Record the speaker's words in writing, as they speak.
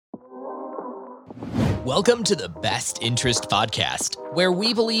Welcome to the Best Interest Podcast, where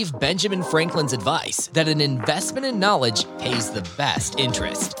we believe Benjamin Franklin's advice that an investment in knowledge pays the best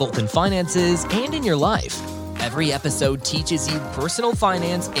interest, both in finances and in your life. Every episode teaches you personal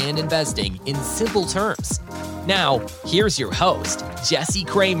finance and investing in simple terms. Now, here's your host, Jesse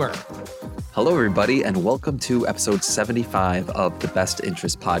Kramer. Hello, everybody, and welcome to episode 75 of the Best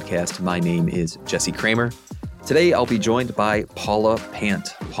Interest Podcast. My name is Jesse Kramer. Today, I'll be joined by Paula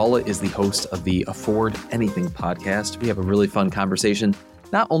Pant. Paula is the host of the Afford Anything podcast. We have a really fun conversation,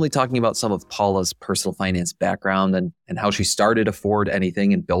 not only talking about some of Paula's personal finance background and how she started Afford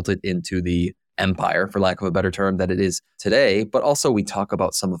Anything and built it into the empire, for lack of a better term, that it is today, but also we talk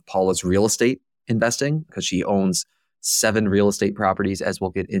about some of Paula's real estate investing because she owns 7 real estate properties, as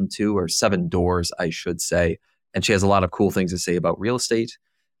we'll get into, or 7 doors, I should say. And she has a lot of cool things to say about real estate.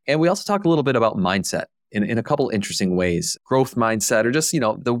 And we also talk a little bit about mindset in a couple interesting ways. Growth mindset, or just,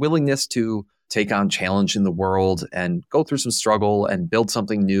 the willingness to take on challenge in the world and go through some struggle and build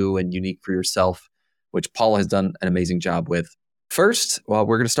something new and unique for yourself, which Paula has done an amazing job with. First, we're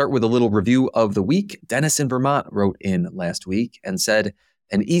going to start with a little review of the week. Dennis in Vermont wrote in last week and said,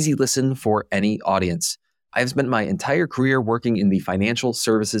 "An easy listen for any audience. I've spent my entire career working in the financial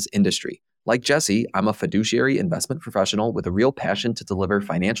services industry. Like Jesse, I'm a fiduciary investment professional with a real passion to deliver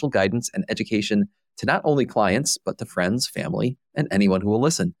financial guidance and education to not only clients, but to friends, family, and anyone who will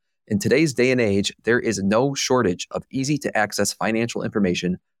listen. In today's day and age, there is no shortage of easy-to-access financial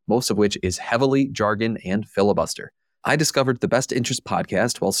information, most of which is heavily jargon and filibuster. I discovered the Best Interest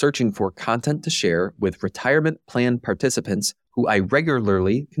podcast while searching for content to share with retirement plan participants who I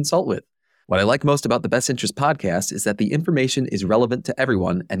regularly consult with. What I like most about the Best Interest podcast is that the information is relevant to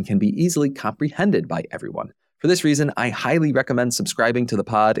everyone and can be easily comprehended by everyone. For this reason, I highly recommend subscribing to the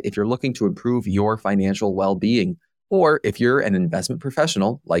pod if you're looking to improve your financial well-being, or if you're an investment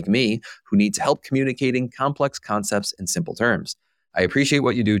professional like me who needs help communicating complex concepts in simple terms. I appreciate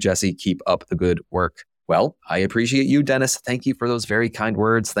what you do, Jesse. Keep up the good work." Well, I appreciate you, Dennis. Thank you for those very kind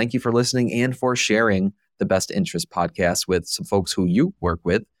words. Thank you for listening and for sharing the Best Interest podcast with some folks who you work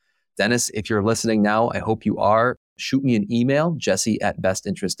with. Dennis, if you're listening now, I hope you are. Shoot me an email,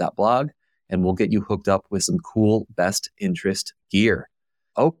 jesse@bestinterest.blog, and we'll get you hooked up with some cool Best Interest gear.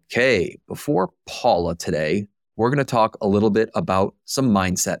 Okay, before Paula today, we're going to talk a little bit about some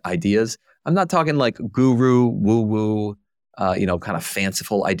mindset ideas. I'm not talking like guru, woo-woo, kind of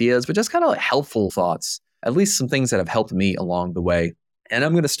fanciful ideas, but just kind of like helpful thoughts, at least some things that have helped me along the way. And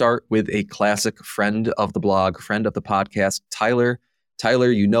I'm going to start with a classic friend of the blog, friend of the podcast, Tyler.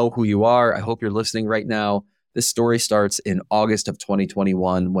 Tyler, you know who you are. I hope you're listening right now. This story starts in August of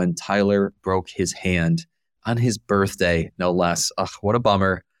 2021 when Tyler broke his hand on his birthday, no less. Ugh, what a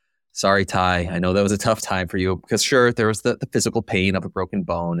bummer. Sorry, Ty. I know that was a tough time for you because sure, there was the physical pain of a broken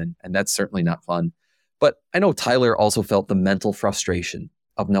bone, and that's certainly not fun. But I know Tyler also felt the mental frustration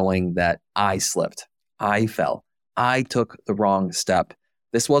of knowing that I slipped, I fell, I took the wrong step.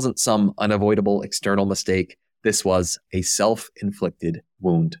 This wasn't some unavoidable external mistake. This was a self-inflicted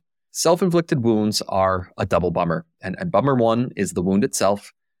wound. Self-inflicted wounds are a double bummer. And bummer one is the wound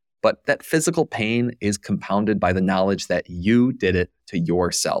itself, but that physical pain is compounded by the knowledge that you did it to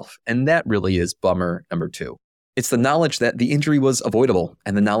yourself. And that really is bummer number 2. It's the knowledge that the injury was avoidable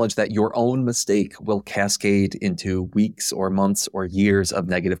and the knowledge that your own mistake will cascade into weeks or months or years of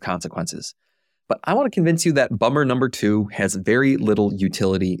negative consequences. But I want to convince you that bummer number 2 has very little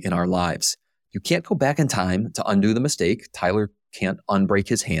utility in our lives. You can't go back in time to undo the mistake. Tyler can't unbreak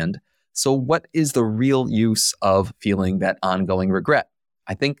his hand. So what is the real use of feeling that ongoing regret?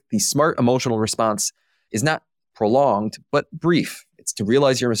 I think the smart emotional response is not prolonged, but brief. It's to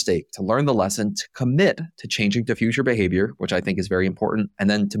realize your mistake, to learn the lesson, to commit to changing to future behavior, which I think is very important, and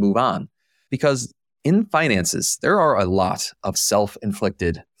then to move on. Because in finances, there are a lot of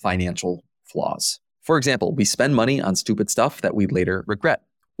self-inflicted financial flaws. For example, we spend money on stupid stuff that we later regret.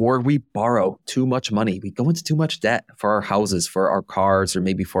 Or we borrow too much money. We go into too much debt for our houses, for our cars, or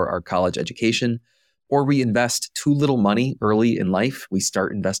maybe for our college education. Or we invest too little money early in life. We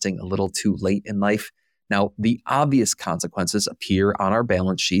start investing a little too late in life. Now, the obvious consequences appear on our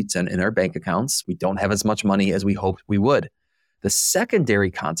balance sheets and in our bank accounts. We don't have as much money as we hoped we would. The secondary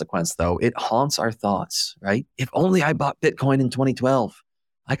consequence, though, it haunts our thoughts, right? If only I bought Bitcoin in 2012,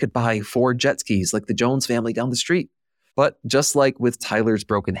 I could buy 4 jet skis like the Jones family down the street. But just like with Tyler's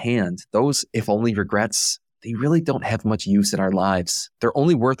broken hand, those if only regrets, they really don't have much use in our lives. They're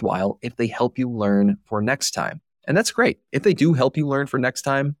only worthwhile if they help you learn for next time. And that's great. If they do help you learn for next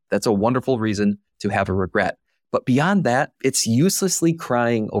time, that's a wonderful reason to have a regret. But beyond that, it's uselessly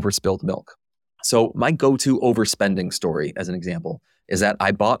crying over spilled milk. So my go-to overspending story, as an example, is that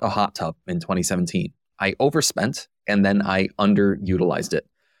I bought a hot tub in 2017. I overspent and then I underutilized it.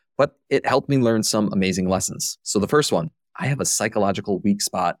 But it helped me learn some amazing lessons. So the first one, I have a psychological weak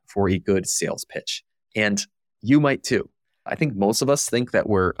spot for a good sales pitch. And you might too. I think most of us think that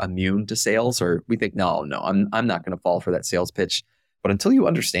we're immune to sales, or we think, no, I'm not going to fall for that sales pitch. But until you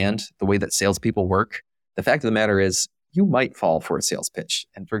understand the way that salespeople work, the fact of the matter is you might fall for a sales pitch.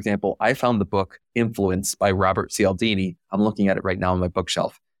 And for example, I found the book Influence by Robert Cialdini. I'm looking at it right now on my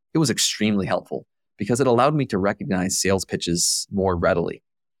bookshelf. It was extremely helpful because it allowed me to recognize sales pitches more readily.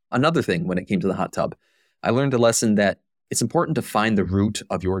 Another thing when it came to the hot tub, I learned a lesson that it's important to find the root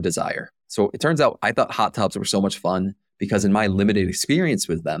of your desire. So it turns out I thought hot tubs were so much fun because in my limited experience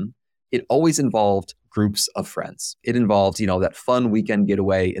with them, it always involved groups of friends. It involved, that fun weekend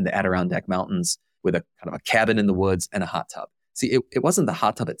getaway in the Adirondack Mountains with a kind of a cabin in the woods and a hot tub. See, it wasn't the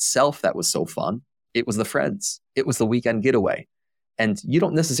hot tub itself that was so fun. It was the friends. It was the weekend getaway. And you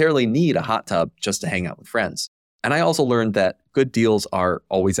don't necessarily need a hot tub just to hang out with friends. And I also learned that good deals are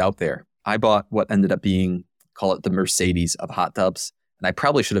always out there. I bought what ended up being, call it the Mercedes of hot tubs. And I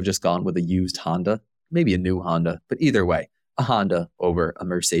probably should have just gone with a used Honda, maybe a new Honda, but either way, a Honda over a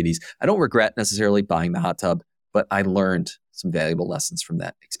Mercedes. I don't regret necessarily buying the hot tub, but I learned some valuable lessons from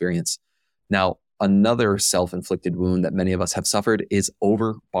that experience. Now, another self-inflicted wound that many of us have suffered is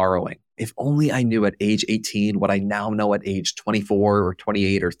over borrowing. If only I knew at age 18 what I now know at age 24 or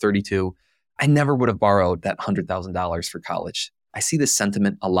 28 or 32, I never would have borrowed that $100,000 for college. I see this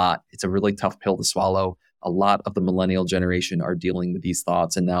sentiment a lot. It's a really tough pill to swallow. A lot of the millennial generation are dealing with these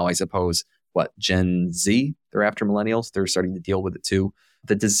thoughts. And now I suppose, Gen Z, they're after millennials. They're starting to deal with it too.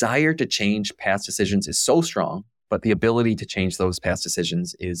 The desire to change past decisions is so strong, but the ability to change those past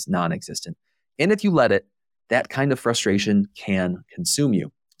decisions is non-existent. And if you let it, that kind of frustration can consume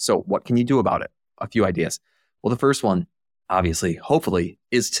you. So what can you do about it? A few ideas. Well, the first one, obviously, hopefully,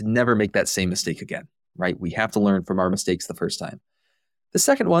 is to never make that same mistake again, right? We have to learn from our mistakes the first time. The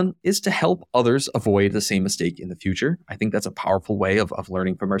second one is to help others avoid the same mistake in the future. I think that's a powerful way of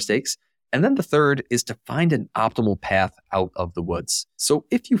learning from our mistakes. And then the third is to find an optimal path out of the woods. So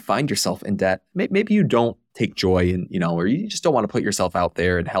if you find yourself in debt, maybe you don't take joy in, or you just don't want to put yourself out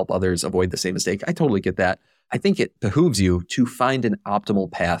there and help others avoid the same mistake. I totally get that. I think it behooves you to find an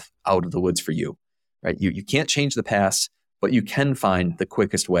optimal path out of the woods for you, right? You can't change the past, but you can find the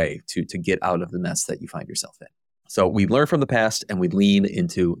quickest way to get out of the mess that you find yourself in. So we learn from the past and we lean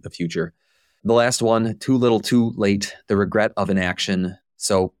into the future. The last one, too little, too late, the regret of inaction.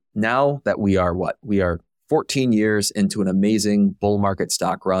 So now that we are 14 years into an amazing bull market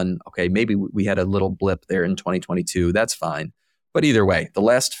stock run. Okay, maybe we had a little blip there in 2022. That's fine. But either way, the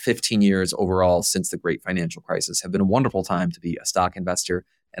last 15 years overall since the great financial crisis have been a wonderful time to be a stock investor.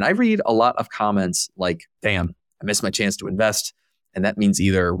 And I read a lot of comments like, damn, I missed my chance to invest. And that means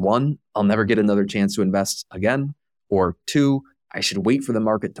either one, I'll never get another chance to invest again, or two, I should wait for the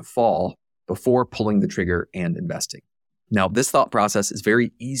market to fall before pulling the trigger and investing. Now, this thought process is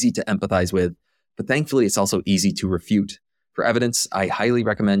very easy to empathize with, but thankfully it's also easy to refute. For evidence, I highly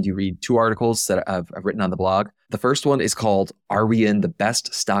recommend you read two articles that I've written on the blog. The first one is called, Are We in the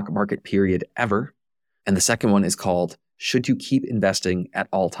Best Stock Market Period Ever? And the second one is called, Should You Keep Investing at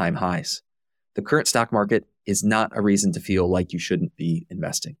All-Time Highs? The current stock market is not a reason to feel like you shouldn't be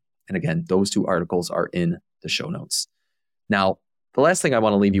investing. And again, those two articles are in the show notes. Now, the last thing I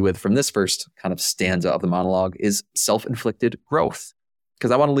want to leave you with from this first kind of stanza of the monologue is self-inflicted growth.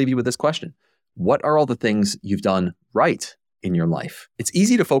 Because I want to leave you with this question. What are all the things you've done right in your life? It's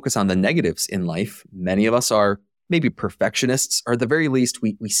easy to focus on the negatives in life. Many of us are maybe perfectionists, or at the very least,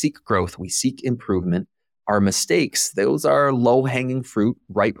 we seek growth, we seek improvement. Our mistakes, those are low-hanging fruit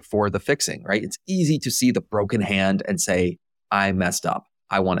ripe for the fixing, right? It's easy to see the broken hand and say, I messed up.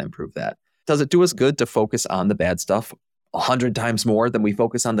 I want to improve that. Does it do us good to focus on the bad stuff 100 times more than we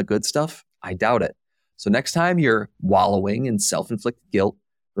focus on the good stuff? I doubt it. So next time you're wallowing in self-inflicted guilt,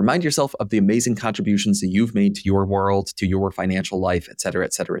 remind yourself of the amazing contributions that you've made to your world, to your financial life, et cetera,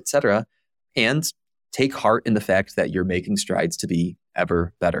 et cetera, et cetera. And take heart in the fact that you're making strides to be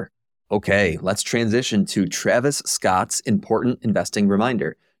ever better. Okay, let's transition to Travis Scott's important investing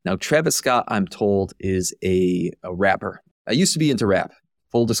reminder. Now, Travis Scott, I'm told, is a rapper. I used to be into rap.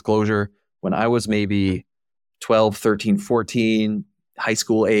 Full disclosure, when I was maybe 12, 13, 14, high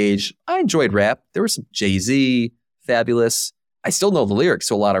school age, I enjoyed rap. There was some Jay-Z, Fabulous. I still know the lyrics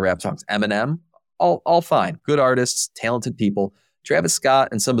to a lot of rap songs. Eminem, all fine. Good artists, talented people. Travis Scott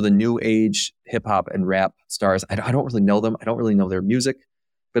and some of the new age hip hop and rap stars, I don't really know them. I don't really know their music.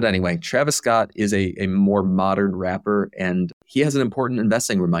 But anyway, Travis Scott is a more modern rapper, and he has an important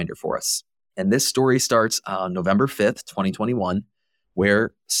investing reminder for us. And this story starts on November 5th, 2021,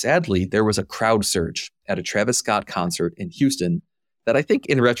 where sadly there was a crowd surge at a Travis Scott concert in Houston that I think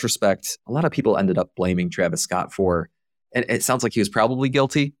in retrospect, a lot of people ended up blaming Travis Scott for. And it sounds like he was probably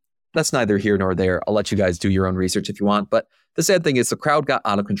guilty. That's neither here nor there. I'll let you guys do your own research if you want. But the sad thing is the crowd got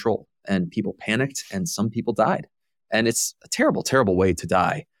out of control and people panicked and some people died. And it's a terrible, terrible way to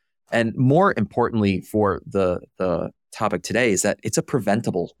die. And more importantly for the topic today is that it's a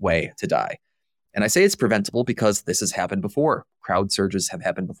preventable way to die. And I say it's preventable because this has happened before. Crowd surges have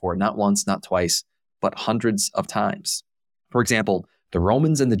happened before, not once, not twice, but hundreds of times. For example, the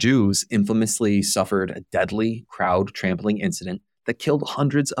Romans and the Jews infamously suffered a deadly crowd trampling incident that killed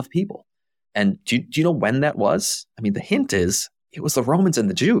hundreds of people. And do you know when that was? I mean, the hint is it was the Romans and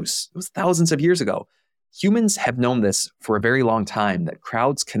the Jews. It was thousands of years ago. Humans have known this for a very long time, that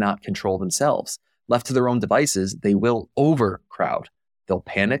crowds cannot control themselves. Left to their own devices, they will overcrowd. They'll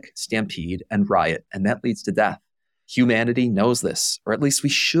panic, stampede, and riot, and that leads to death. Humanity knows this, or at least we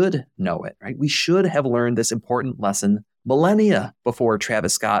should know it, right? We should have learned this important lesson millennia before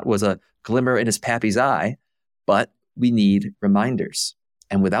Travis Scott was a glimmer in his pappy's eye, but we need reminders.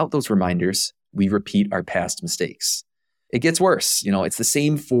 And without those reminders, we repeat our past mistakes. It gets worse. It's the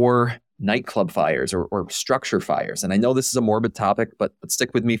same for nightclub fires or structure fires. And I know this is a morbid topic, but stick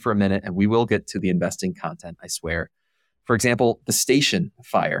with me for a minute and we will get to the investing content, I swear. For example, the Station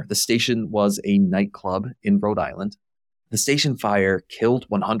fire. The Station was a nightclub in Rhode Island. The Station fire killed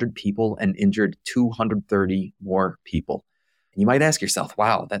 100 people and injured 230 more people. And you might ask yourself,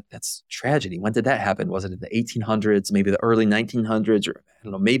 wow, that's tragedy. When did that happen? Was it in the 1800s, maybe the early 1900s, or I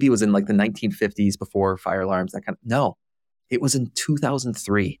don't know, maybe it was in like the 1950s before fire alarms, that kind of, no, it was in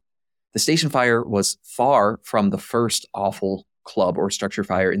 2003. The Station fire was far from the first awful club or structure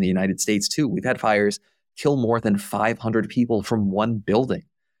fire in the United States too. We've had fires kill more than 500 people from one building.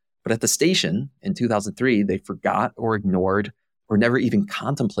 But at the Station in 2003, they forgot or ignored or never even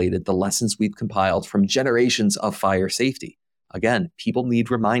contemplated the lessons we've compiled from generations of fire safety. Again, people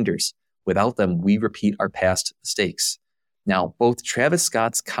need reminders. Without them, we repeat our past mistakes. Now, both Travis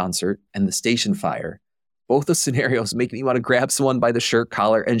Scott's concert and the Station fire, both those scenarios make me want to grab someone by the shirt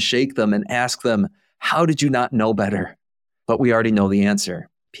collar and shake them and ask them, how did you not know better? But we already know the answer.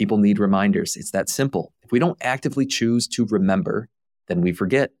 People need reminders. It's that simple. If we don't actively choose to remember, then we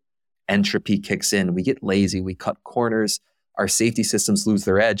forget. Entropy kicks in. We get lazy. We cut corners. Our safety systems lose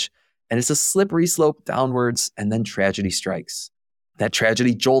their edge. And it's a slippery slope downwards, and then tragedy strikes. That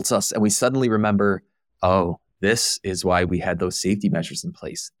tragedy jolts us, and we suddenly remember, oh, this is why we had those safety measures in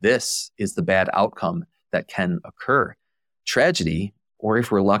place. This is the bad outcome that can occur. Tragedy, or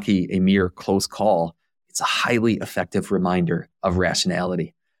if we're lucky, a mere close call, it's a highly effective reminder of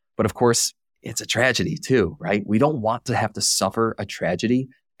rationality. But of course, it's a tragedy too, right? We don't want to have to suffer a tragedy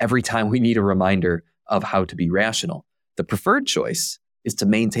every time we need a reminder of how to be rational. The preferred choice is to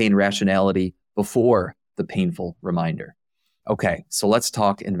maintain rationality before the painful reminder. Okay, so let's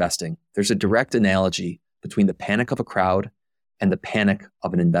talk investing. There's a direct analogy between the panic of a crowd and the panic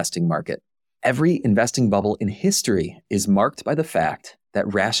of an investing market. Every investing bubble in history is marked by the fact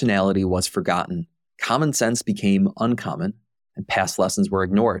that rationality was forgotten, common sense became uncommon, and past lessons were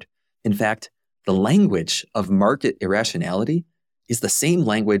ignored. In fact, the language of market irrationality is the same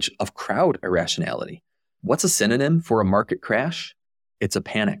language of crowd irrationality. What's a synonym for a market crash? It's a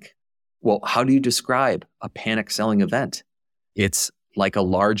panic. Well, how do you describe a panic selling event? It's like a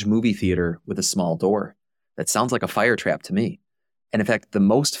large movie theater with a small door. That sounds like a fire trap to me. And in fact, the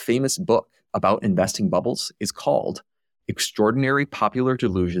most famous book about investing bubbles is called Extraordinary Popular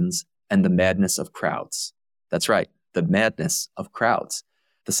Delusions and the Madness of Crowds. That's right, the madness of crowds.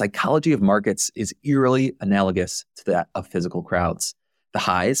 The psychology of markets is eerily analogous to that of physical crowds. The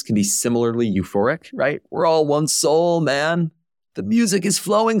highs can be similarly euphoric, right? We're all one soul, man. The music is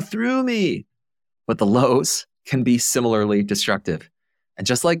flowing through me. But the lows can be similarly destructive. And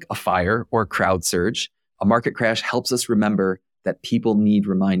just like a fire or a crowd surge, a market crash helps us remember that people need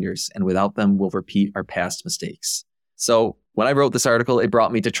reminders, and without them, we'll repeat our past mistakes. So when I wrote this article, it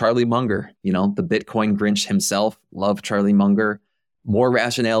brought me to Charlie Munger, the Bitcoin Grinch himself. Love Charlie Munger. More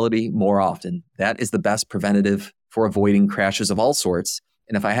rationality, more often. That is the best preventative for avoiding crashes of all sorts.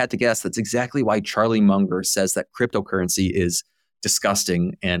 And if I had to guess, that's exactly why Charlie Munger says that cryptocurrency is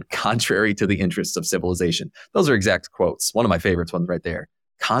disgusting and contrary to the interests of civilization. Those are exact quotes. One of my favorites ones right there.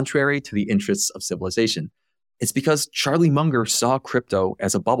 Contrary to the interests of civilization. It's because Charlie Munger saw crypto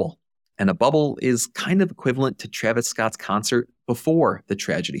as a bubble. And a bubble is kind of equivalent to Travis Scott's concert before the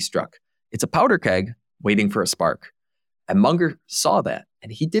tragedy struck. It's a powder keg waiting for a spark. And Munger saw that,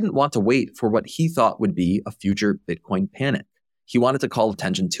 and he didn't want to wait for what he thought would be a future Bitcoin panic. He wanted to call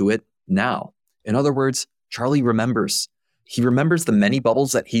attention to it now. In other words, Charlie remembers. He remembers the many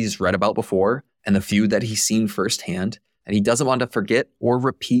bubbles that he's read about before, and the few that he's seen firsthand, and he doesn't want to forget or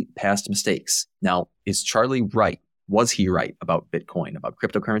repeat past mistakes. Now, is Charlie right? Was he right about Bitcoin, about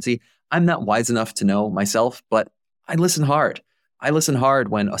cryptocurrency? I'm not wise enough to know myself, but I listen hard. I listen hard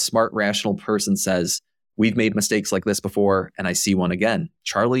when a smart, rational person says, we've made mistakes like this before, and I see one again.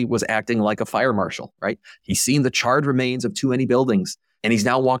 Charlie was acting like a fire marshal, right? He's seen the charred remains of too many buildings, and he's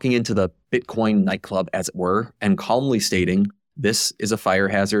now walking into the Bitcoin nightclub, as it were, and calmly stating, this is a fire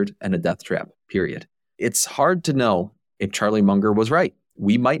hazard and a death trap, period. It's hard to know if Charlie Munger was right.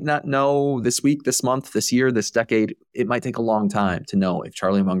 We might not know this week, this month, this year, this decade. It might take a long time to know if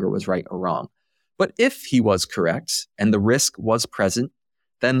Charlie Munger was right or wrong. But if he was correct and the risk was present,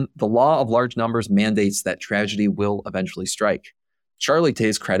 then the law of large numbers mandates that tragedy will eventually strike. Charlie, to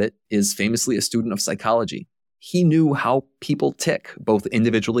his credit, is famously a student of psychology. He knew how people tick, both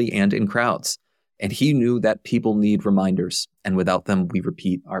individually and in crowds. And he knew that people need reminders, and without them, we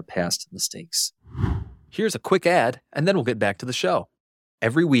repeat our past mistakes. Here's a quick ad, and then we'll get back to the show.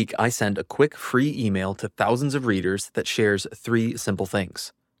 Every week, I send a quick free email to thousands of readers that shares 3 simple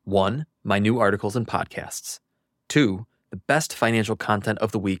things. 1, my new articles and podcasts. 2, the best financial content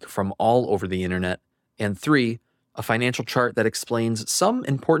of the week from all over the internet. And 3, a financial chart that explains some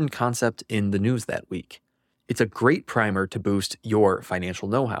important concept in the news that week. It's a great primer to boost your financial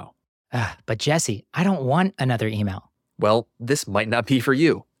know-how. But Jesse, I don't want another email. Well, this might not be for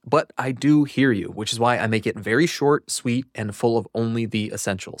you, but I do hear you, which is why I make it very short, sweet, and full of only the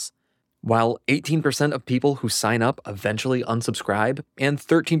essentials. While 18% of people who sign up eventually unsubscribe, and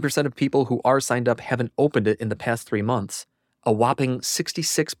 13% of people who are signed up haven't opened it in the past 3 months, a whopping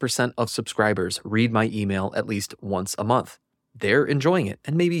 66% of subscribers read my email at least once a month. They're enjoying it,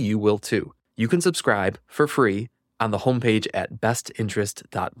 and maybe you will too. You can subscribe for free on the homepage at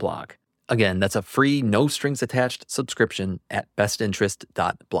bestinterest.blog. Again, that's a free, no-strings-attached subscription at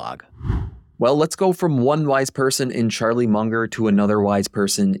bestinterest.blog. Well, let's go from one wise person in Charlie Munger to another wise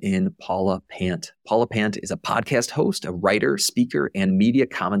person in Paula Pant. Paula Pant is a podcast host, a writer, speaker, and media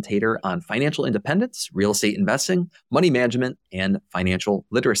commentator on financial independence, real estate investing, money management, and financial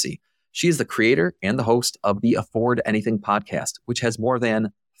literacy. She is the creator and the host of the Afford Anything podcast, which has more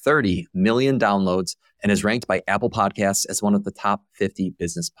than 30 million downloads and is ranked by Apple Podcasts as one of the top 50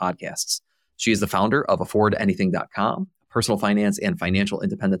 business podcasts. She is the founder of affordanything.com, a personal finance and financial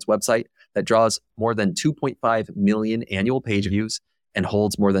independence website that draws more than 2.5 million annual page views and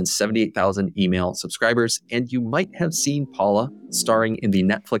holds more than 78,000 email subscribers. And you might have seen Paula starring in the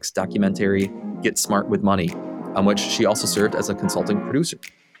Netflix documentary Get Smart with Money, on which she also served as a consulting producer.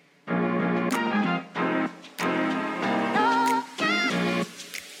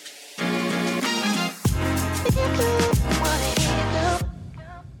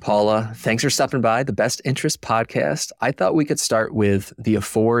 Paula, thanks for stopping by the Best Interest podcast. I thought we could start with the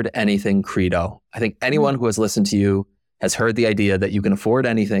Afford Anything credo. I think anyone who has listened to you has heard the idea that you can afford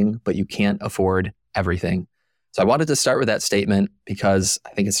anything, but you can't afford everything. So I wanted to start with that statement because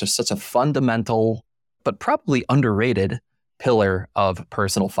I think it's just such a fundamental, but probably underrated pillar of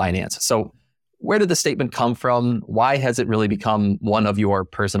personal finance. So where did the statement come from? Why has it really become one of your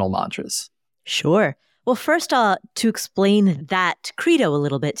personal mantras? Sure. Well, first, to explain that credo a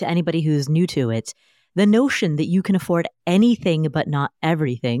little bit to anybody who's new to it, the notion that you can afford anything but not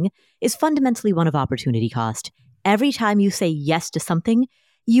everything is fundamentally one of opportunity cost. Every time you say yes to something,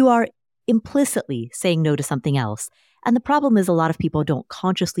 you are implicitly saying no to something else. And the problem is a lot of people don't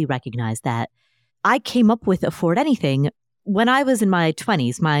consciously recognize that. I came up with Afford Anything when I was in my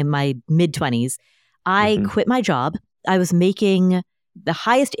 20s, my mid-20s. I quit my job. I was making the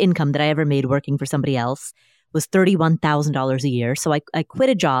highest income that I ever made working for somebody else was $31,000 a year. So I quit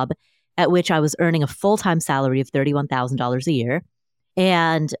a job at which I was earning a full-time salary of $31,000 a year.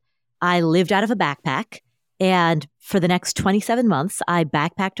 And I lived out of a backpack. And for the next 27 months, I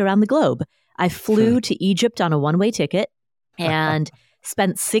backpacked around the globe. I flew to Egypt on a one-way ticket and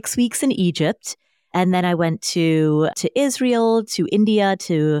spent 6 weeks in Egypt. And then I went to Israel, to India,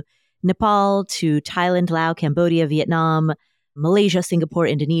 to Nepal, to Thailand, Laos, Cambodia, Vietnam, Malaysia, Singapore,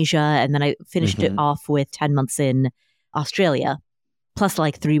 Indonesia, and then I finished it off with 10 months in Australia, plus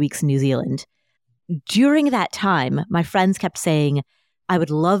like 3 weeks in New Zealand. During that time, my friends kept saying, I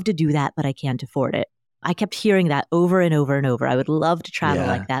would love to do that, but I can't afford it. I kept hearing that over and over and over. I would love to travel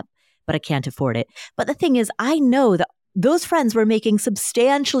like that, but I can't afford it. But the thing is, I know that those friends were making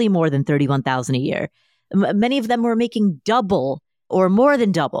substantially more than $31,000 a year. Many of them were making double or more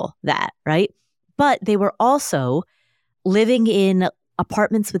than double that, right? But they were also living in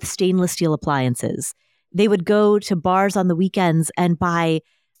apartments with stainless steel appliances. They would go to bars on the weekends and buy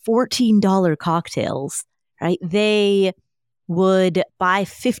 $14 cocktails, right? They would buy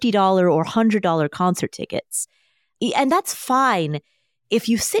 $50 or $100 concert tickets. And that's fine if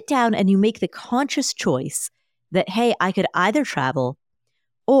you sit down and you make the conscious choice that, hey, I could either travel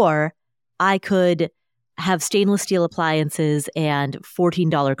or I could have stainless steel appliances and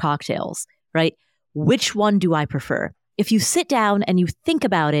 $14 cocktails, right? Which one do I prefer? If you sit down and you think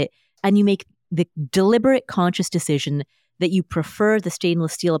about it and you make the deliberate conscious decision that you prefer the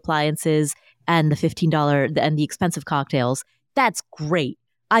stainless steel appliances and the $15 and the expensive cocktails, that's great.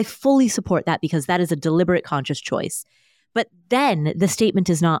 I fully support that because that is a deliberate conscious choice. But then the statement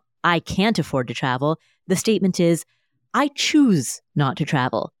is not, I can't afford to travel. The statement is, I choose not to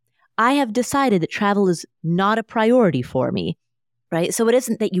travel. I have decided that travel is not a priority for me, right? So it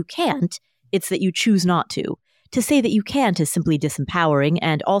isn't that you can't, it's that you choose not to. To say that you can't is simply disempowering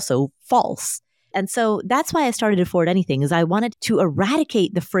and also false. And so that's why I started Afford Anything, is I wanted to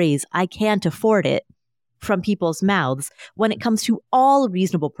eradicate the phrase, I can't afford it, from people's mouths when it comes to all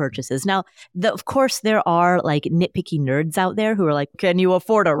reasonable purchases. Now, of course, there are like nitpicky nerds out there who are like, can you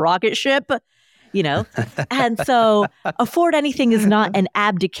afford a rocket ship? You know? And so Afford Anything is not an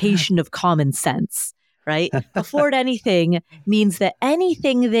abdication of common sense, right? Afford Anything means that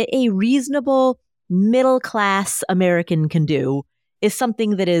anything that a reasonable middle-class American can do is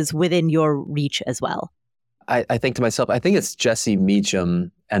something that is within your reach as well. I think to myself, I think it's Jesse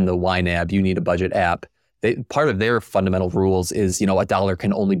Meacham and the YNAB, You Need a Budget app. Part of their fundamental rules is, a dollar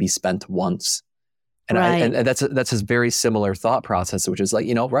can only be spent once. And, right. and that's a very similar thought process, which is like,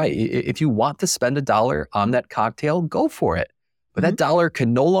 right, if you want to spend $1 on that cocktail, go for it. But that dollar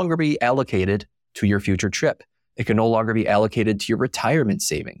can no longer be allocated to your future trip. It can no longer be allocated to your retirement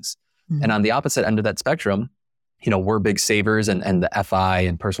savings. Mm-hmm. And on the opposite end of that spectrum, we're big savers and the FI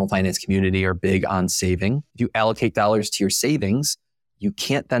and personal finance community are big on saving. If you allocate dollars to your savings, you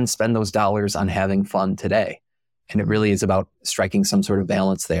can't then spend those dollars on having fun today. And it really is about striking some sort of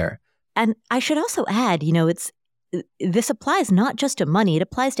balance there. And I should also add, this applies not just to money, it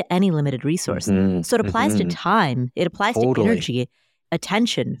applies to any limited resource. Mm-hmm. So it applies to time, it applies to energy,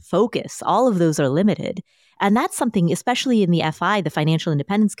 attention, focus, all of those are limited. And that's something, especially in the FI, the financial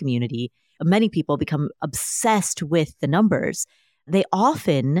independence community, many people become obsessed with the numbers. They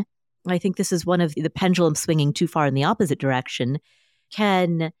often, I think this is one of the pendulum swinging too far in the opposite direction,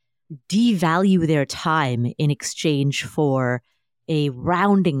 can devalue their time in exchange for a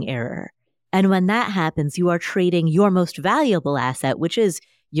rounding error. And when that happens, you are trading your most valuable asset, which is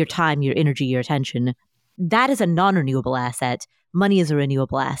your time, your energy, your attention. That is a non-renewable asset. Money is a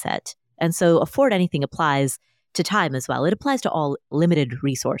renewable asset. And so Afford Anything applies to time as well. It applies to all limited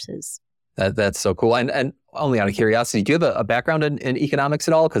resources. That's so cool. And only out of curiosity, do you have a background in economics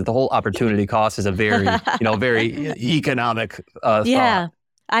at all? Because the whole opportunity cost is a very, very economic Yeah. thought.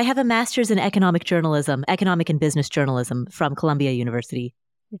 I have a master's in economic and business journalism from Columbia University.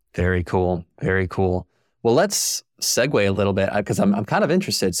 Very cool. Very cool. Well, let's segue a little bit because I'm kind of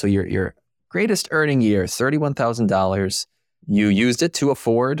interested. So your greatest earning year, $31,000. You used it to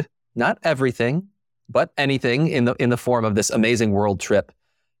afford not everything, but anything in the form of this amazing world trip.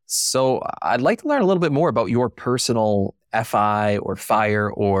 So I'd like to learn a little bit more about your personal FI or FIRE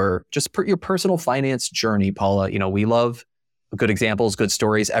or just your personal finance journey, Paula. We love good examples, good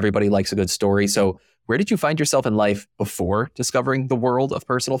stories. Everybody likes a good story. So where did you find yourself in life before discovering the world of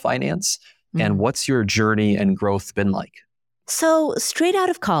personal finance? And what's your journey and growth been like? So straight out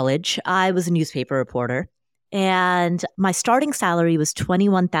of college, I was a newspaper reporter. And my starting salary was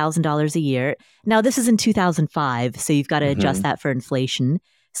 $21,000 a year. Now, this is in 2005, so you've got to adjust that for inflation.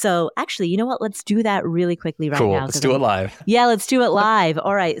 So actually, you know what? Let's do that really quickly now. Cool. Let's do it live. Yeah, let's do it live.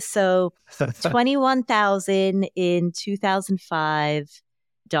 All right. So $21,000 in 2005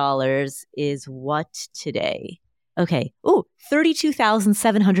 is what today? Okay. Oh,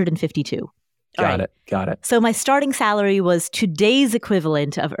 $32,752. Got it. So my starting salary was today's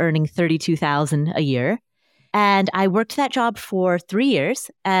equivalent of earning $32,000 a year. And I worked that job for 3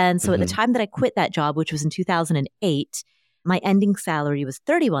 years. And so at the time that I quit that job, which was in 2008, my ending salary was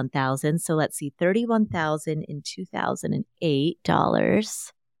 $31,000. So let's see, $31,000 in 2008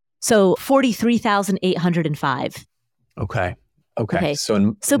 dollars. So $43,805. Okay. So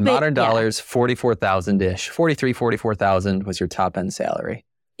in modern dollars, 44,000-ish. 44,000 was your top end salary.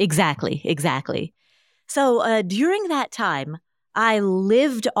 Exactly. So during that time, I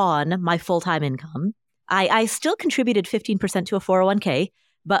lived on my full-time income. I still contributed 15% to a 401k,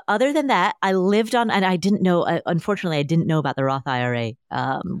 but other than that, I lived on, and I didn't know, unfortunately, I didn't know about the Roth IRA,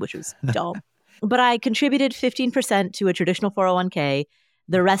 which was dumb. But I contributed 15% to a traditional 401k.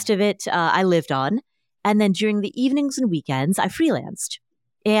 The rest of it, I lived on. And then during the evenings and weekends, I freelanced.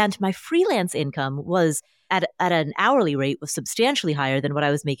 And my freelance income was at an hourly rate was substantially higher than what I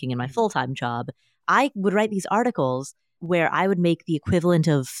was making in my full-time job. I would write these articles where I would make the equivalent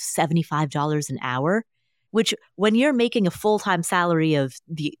of $75 an hour, which when you're making a full-time salary of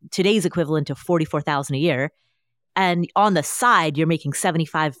today's equivalent of $44,000 a year, and on the side, you're making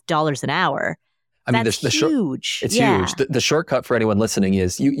 $75 an hour. I mean, that's huge. It's huge. The shortcut for anyone listening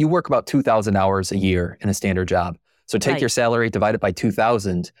is you work about 2,000 hours a year in a standard job. So take your salary, divide it by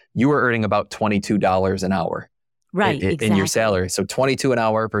 2,000, you are earning about $22 an hour. Right, in your salary. So 22 an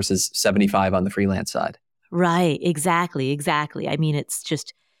hour versus 75 on the freelance side. Right, exactly. I mean, it's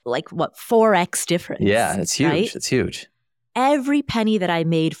just like, 4x difference. Yeah, it's huge. Right? It's huge. Every penny that I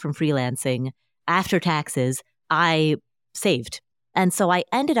made from freelancing after taxes, I saved. And so I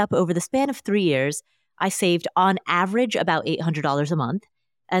ended up over the span of 3 years, I saved on average about $800 a month.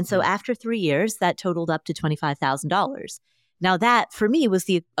 And so after 3 years, that totaled up to $25,000. Now that for me was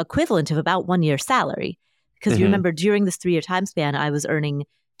the equivalent of about 1 year's salary. Because you remember during this 3 year time span, I was earning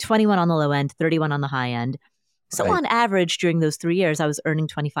 21 on the low end, 31 on the high end. So on average during those 3 years, I was earning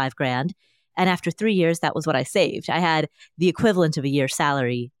 25 grand. And after 3 years, that was what I saved. I had the equivalent of a year's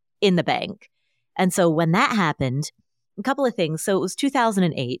salary in the bank. And so when that happened, a couple of things. So it was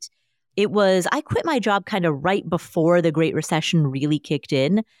 2008. I quit my job kind of right before the Great Recession really kicked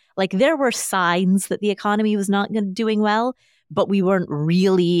in. Like there were signs that the economy was not doing well, but we weren't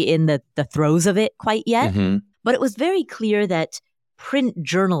really in the throes of it quite yet. But it was very clear that print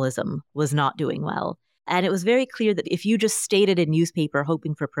journalism was not doing well. And it was very clear that if you just stayed at a newspaper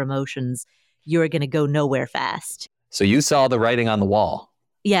hoping for promotions, you were going to go nowhere fast. So you saw the writing on the wall.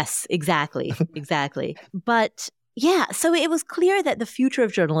 Yes, exactly. But yeah, so it was clear that the future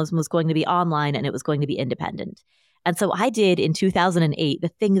of journalism was going to be online and it was going to be independent. And so I did in 2008 the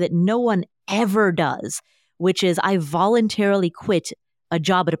thing that no one ever does, which is I voluntarily quit a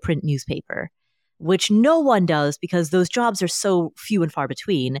job at a print newspaper, which no one does because those jobs are so few and far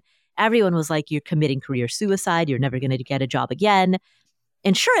between. Everyone was like, you're committing career suicide. You're never going to get a job again.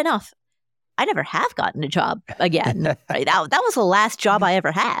 And sure enough, I never have gotten a job again. Right? That was the last job I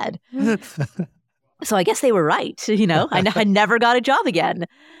ever had. So I guess they were right. I never got a job again.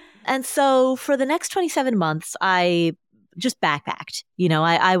 And so for the next 27 months, I just backpacked.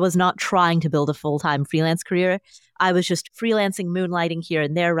 I was not trying to build a full-time freelance career. I was just freelancing, moonlighting here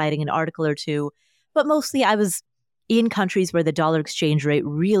and there, writing an article or two. But mostly I was in countries where the dollar exchange rate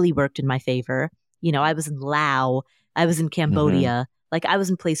really worked in my favor. I was in Laos. I was in Cambodia. Like I was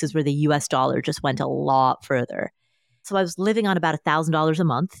in places where the US dollar just went a lot further. So I was living on about $1,000 a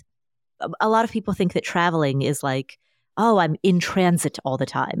month. A lot of people think that traveling is like, oh, I'm in transit all the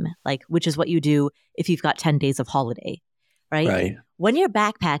time, like, which is what you do if you've got 10 days of holiday, right? When you're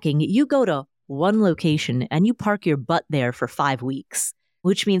backpacking, you go to one location and you park your butt there for 5 weeks,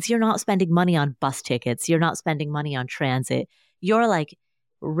 which means you're not spending money on bus tickets. You're not spending money on transit. You're like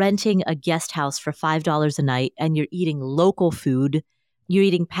renting a guest house for $5 a night and you're eating local food. You're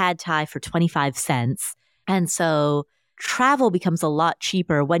eating pad thai for 25 cents. And so travel becomes a lot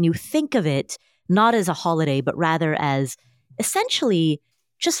cheaper when you think of it not as a holiday, but rather as essentially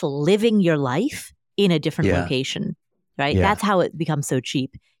just living your life in a different location, right? Yeah. That's how it becomes so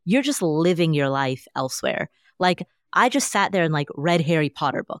cheap. You're just living your life elsewhere. Like I just sat there and like read Harry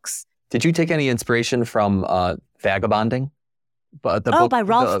Potter books. Did you take any inspiration from Vagabonding? By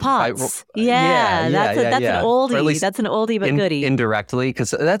Rolf Potts. That's an oldie. That's an oldie but goodie. Indirectly,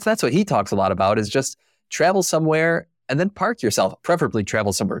 because that's what he talks a lot about is just travel somewhere and then park yourself, preferably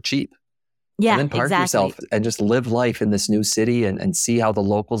travel somewhere cheap. Yeah, and then park yourself and just live life in this new city and see how the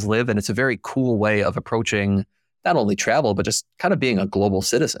locals live. And it's a very cool way of approaching not only travel, but just kind of being a global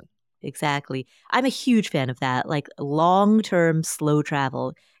citizen. Exactly. I'm a huge fan of that, like long-term slow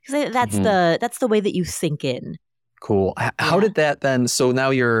travel, because that's the way that you sink in. Cool. How did that then? So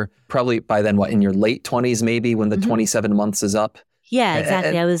now you're probably by then, in your late 20s, maybe when the 27 months is up? Yeah,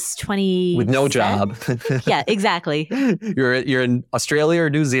 exactly. I was 20 with no job. Yeah, exactly. You're in Australia or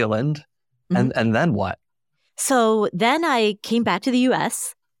New Zealand. And then what? So then I came back to the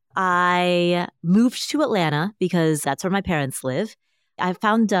US. I moved to Atlanta because that's where my parents live. I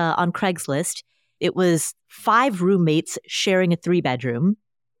found on Craigslist, it was 5 roommates sharing a 3-bedroom.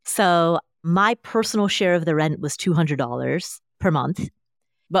 So my personal share of the rent was $200 per month,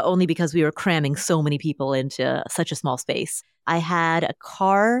 but only because we were cramming so many people into such a small space. I had a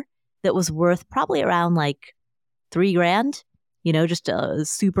car that was worth probably around like $3,000, just a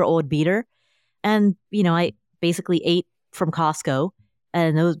super old beater. And, I basically ate from Costco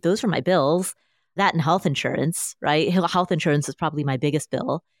and those were my bills. That and health insurance, right? Health insurance is probably my biggest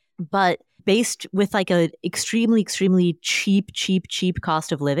bill. But based with like a extremely, extremely cheap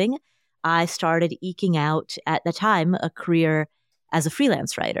cost of living, I started eking out, at the time, a career as a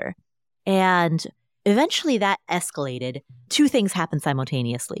freelance writer. And eventually that escalated. Two things happened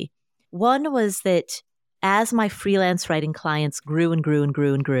simultaneously. One was that as my freelance writing clients grew and grew and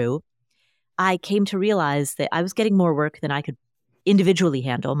grew and grew, I came to realize that I was getting more work than I could individually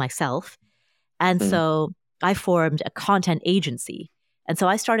handle myself. And so I formed a content agency. And so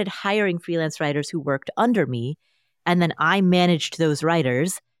I started hiring freelance writers who worked under me. And then I managed those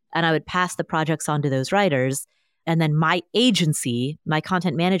writers, and I would pass the projects on to those writers. And then my agency, my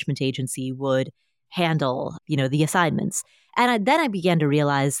content management agency, would handle, the assignments. And then I began to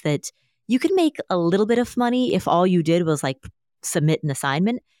realize that you could make a little bit of money if all you did was like submit an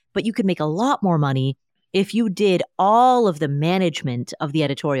assignment, but you could make a lot more money if you did all of the management of the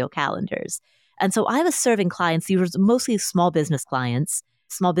editorial calendars. And so I was serving clients. These were mostly small business clients.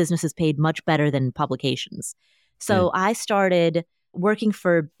 Small businesses paid much better than publications. So I started working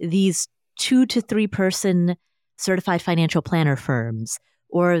for these 2 to 3 person certified financial planner firms,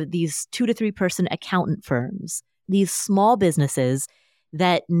 or these 2 to 3 person accountant firms, these small businesses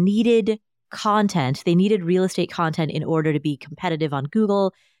that needed content. They needed real estate content in order to be competitive on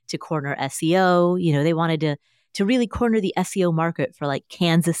Google, to corner SEO. They wanted to really corner the SEO market for like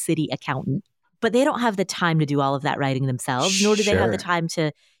Kansas City accountant. But they don't have the time to do all of that writing themselves, nor do they have the time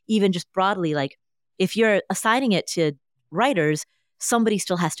to even just broadly, like if you're assigning it to writers, somebody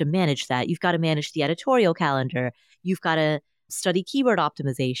still has to manage that. You've got to manage the editorial calendar. You've got to study keyword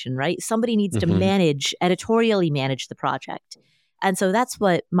optimization, right? Somebody needs to editorially manage the project. And so that's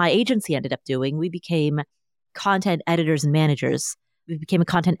what my agency ended up doing. We became content editors and managers. We became a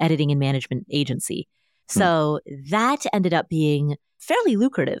content editing and management agency. So that ended up being fairly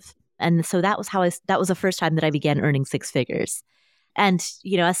lucrative. And so that was that was the first time that I began earning 6 figures. And,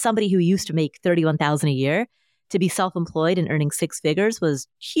 as somebody who used to make $31,000 a year, to be self-employed and earning 6 figures was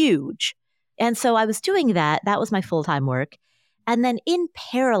huge. And so I was doing that. That was my full-time work. And then in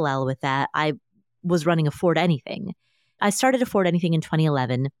parallel with that, I was running Afford Anything. I started Afford Anything in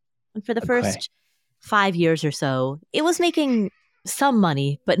 2011. And for the first 5 years or so, it was making some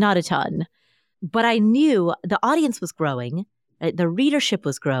money, but not a ton. But I knew the audience was growing. The readership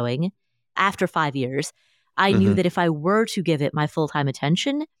was growing after 5 years. I knew that if I were to give it my full-time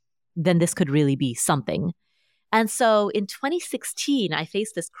attention, then this could really be something. And so in 2016, I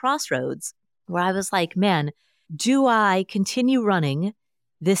faced this crossroads where I was like, man, do I continue running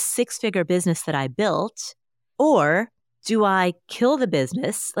this 6-figure business that I built, or do I kill the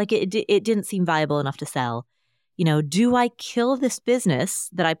business? Like it didn't seem viable enough to sell. Do I kill this business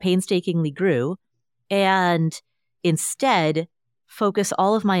that I painstakingly grew and instead focus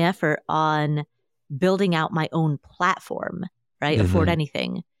all of my effort on building out my own platform, right? Afford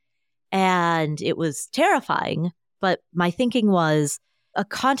Anything. And it was terrifying, but my thinking was a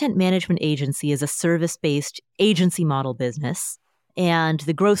content management agency is a service-based agency model business, and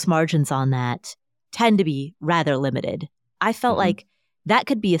the gross margins on that tend to be rather limited. I felt like that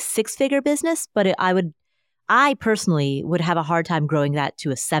could be a 6-figure business, but I personally would have a hard time growing that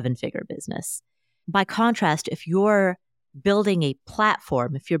to a 7-figure business. By contrast, if you're building a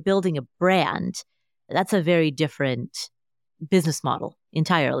platform, if you're building a brand, that's a very different business model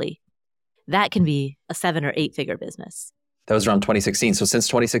entirely. That can be a 7 or 8-figure business. That was around 2016. So since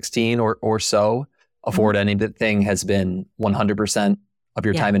 2016 or so, Afford Anything has been 100% of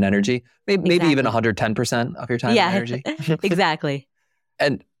your time and energy, maybe even 110% of your time and energy. Exactly.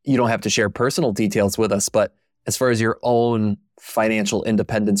 And you don't have to share personal details with us, but as far as your own financial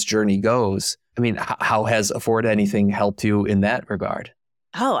independence journey goes, I mean, how has Afford Anything helped you in that regard?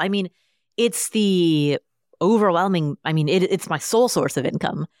 Oh, I mean, it's the overwhelming, it's my sole source of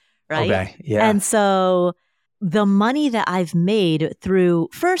income, right? Okay, yeah. And so the money that I've made through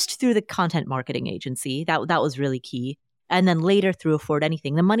the content marketing agency, that was really key. And then later through Afford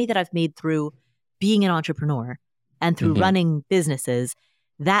Anything, the money that I've made through being an entrepreneur and through running businesses,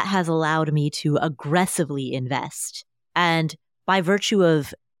 that has allowed me to aggressively invest. And by virtue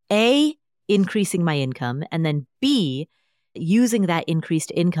of A, increasing my income, and then B, using that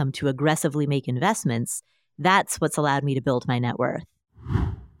increased income to aggressively make investments, that's what's allowed me to build my net worth.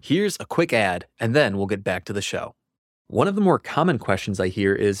 Here's a quick ad, and then we'll get back to the show. One of the more common questions I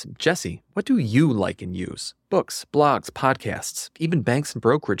hear is, Jesse, what do you like and use? Books, blogs, podcasts, even banks and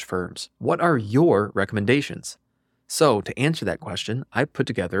brokerage firms. What are your recommendations? So to answer that question, I put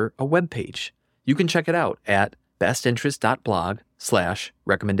together a webpage. You can check it out at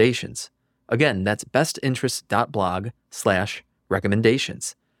bestinterest.blog/recommendations. Again, that's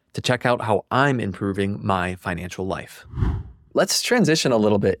bestinterest.blog/recommendations to check out how I'm improving my financial life. Let's transition a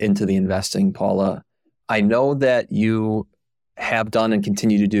little bit into the investing, Paula. I know that you have done and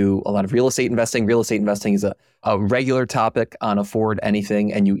continue to do a lot of real estate investing. Real estate investing is a regular topic on Afford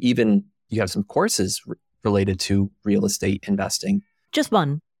Anything. And you have some courses related to real estate investing. Just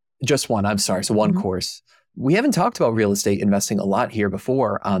one. I'm sorry. So one course. We haven't talked about real estate investing a lot here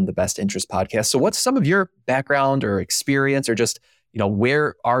before on the Best Interest podcast. So what's some of your background or experience, or just,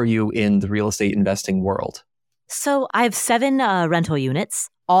 where are you in the real estate investing world? So I have 7 rental units,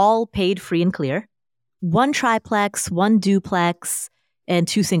 all paid free and clear, 1 triplex, 1 duplex, and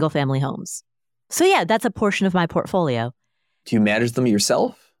 2 single family homes. So yeah, that's a portion of my portfolio. Do you manage them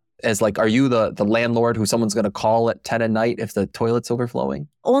yourself? Are you the landlord who someone's going to call at 10 at night if the toilet's overflowing?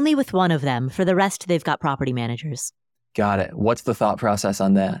 Only with one of them. For the rest, they've got property managers. Got it. What's the thought process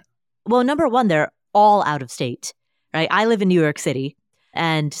on that? Well, number one, they're all out of state, right? I live in New York City.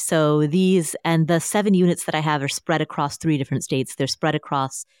 And so the 7 units that I have are spread across 3 different states. They're spread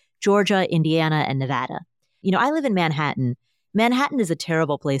across Georgia, Indiana, and Nevada. I live in Manhattan. Manhattan is a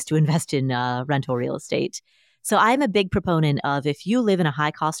terrible place to invest in rental real estate. So I'm a big proponent of, if you live in a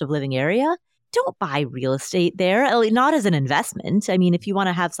high cost of living area, don't buy real estate there, not as an investment. I mean, if you want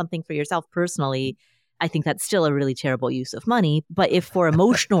to have something for yourself personally, I think that's still a really terrible use of money. But if for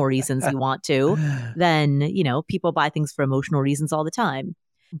emotional reasons you want to, then, people buy things for emotional reasons all the time.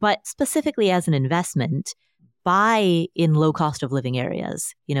 But specifically as an investment, buy in low cost of living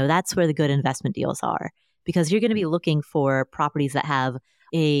areas. That's where the good investment deals are, because you're going to be looking for properties that have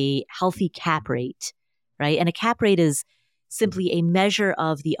a healthy cap rate, right? And a cap rate is simply a measure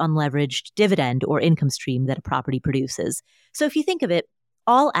of the unleveraged dividend or income stream that a property produces. So if you think of it,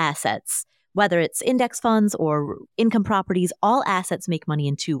 all assets, whether it's index funds or income properties, all assets make money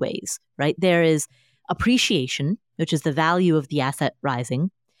in 2 ways, right? There is appreciation, which is the value of the asset rising.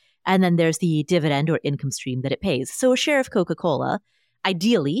 And then there's the dividend or income stream that it pays. So a share of Coca-Cola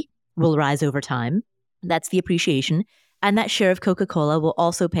ideally will rise over time. That's the appreciation. And that share of Coca-Cola will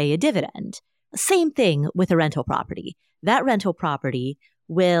also pay a dividend. Same thing with a rental property. That rental property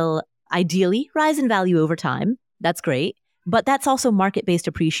will ideally rise in value over time. That's great. But that's also market-based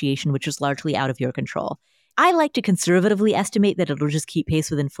appreciation, which is largely out of your control. I like to conservatively estimate that it'll just keep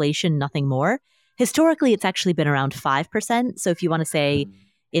pace with inflation, nothing more. Historically, it's actually been around 5%. So if you want to say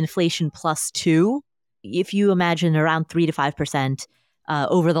inflation plus 2, if you imagine around 3 to 5%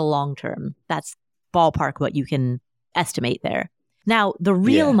 over the long term, that's ballpark what you can estimate there. Now, the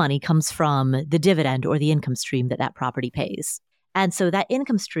real money comes from the dividend or the income stream that property pays. And so that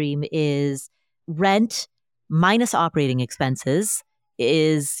income stream is rent minus operating expenses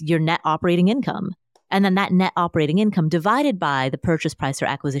is your net operating income. And then that net operating income divided by the purchase price or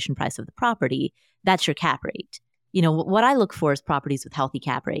acquisition price of the property, that's your cap rate. What I look for is properties with healthy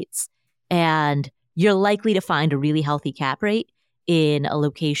cap rates. And you're likely to find a really healthy cap rate in a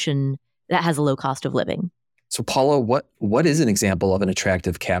location that has a low cost of living. So Paula, what is an example of an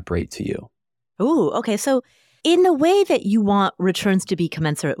attractive cap rate to you? Ooh, okay. So in the way that you want returns to be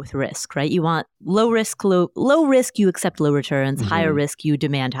commensurate with risk, right? You want low risk, you accept low returns, higher risk, you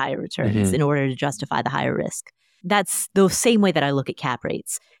demand higher returns in order to justify the higher risk. That's the same way that I look at cap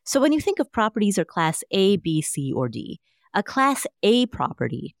rates. So when you think of properties are class A, B, C, or D, a class A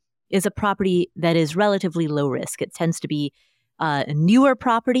property is a property that is relatively low risk. It tends to be a newer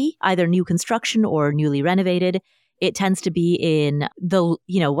property, either new construction or newly renovated. It tends to be in the,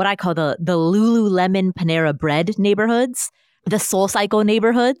 what I call the Lululemon Panera Bread neighborhoods, the Soul Cycle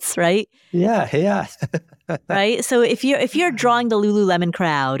neighborhoods, right? Yeah. Right. So if you're drawing the Lululemon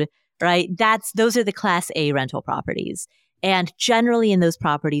crowd, right, those are the class A rental properties. And generally in those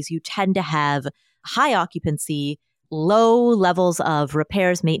properties, you tend to have high occupancy, low levels of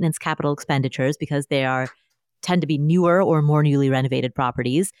repairs, maintenance, capital expenditures, because they tend to be newer or more newly renovated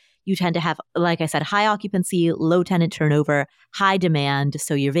properties. You tend to have, like I said, high occupancy, low tenant turnover, high demand.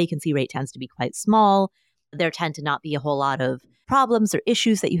 So your vacancy rate tends to be quite small. There tend to not be a whole lot of problems or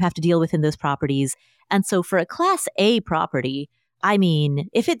issues that you have to deal with in those properties. And so for a class A property, I mean,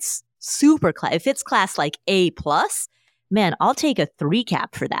 if it's if it's class like A plus, man, I'll take a 3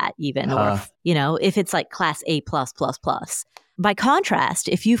 cap for that even. Or, if it's like class A plus. By contrast,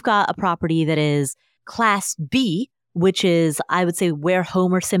 if you've got a property that is class B, which is, I would say, where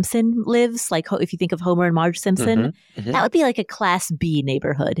Homer Simpson lives. Like if you think of Homer and Marge Simpson, that would be like a class B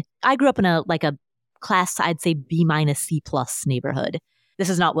neighborhood. I grew up in a class, I'd say B minus C plus neighborhood. This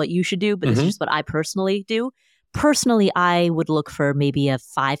is not what you should do, but this is just what I personally do. Personally, I would look for maybe a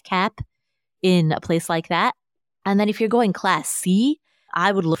 5 cap in a place like that. And then if you're going class C,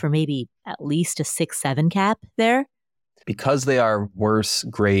 I would look for maybe at least a 6-7 cap there. Because they are worse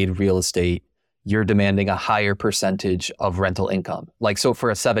grade real estate, you're demanding a higher percentage of rental income. So for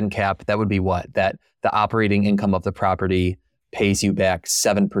a 7 cap, that would be what? That the operating income of the property pays you back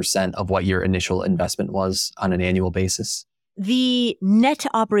 7% of what your initial investment was on an annual basis? The net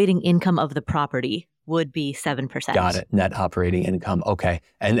operating income of the property would be 7%. Got it. Net operating income. Okay.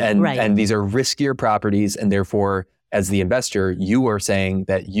 Right. And these are riskier properties, and therefore, as the investor, you are saying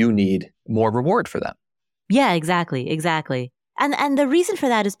that you need more reward for them. Yeah, exactly. And the reason for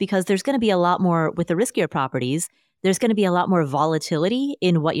that is because there's going to be a lot more, with the riskier properties, there's going to be a lot more volatility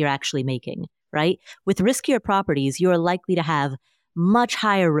in what you're actually making, right? With riskier properties, you're likely to have much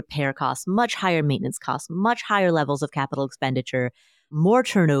higher repair costs, much higher maintenance costs, much higher levels of capital expenditure, more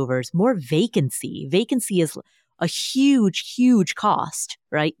turnovers, more vacancy. Vacancy is a huge, huge cost,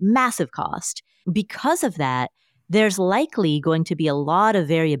 right? Massive cost. Because of that, there's likely going to be a lot of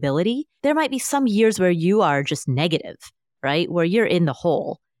variability. There might be some years where you are just negative, right? Where you're in the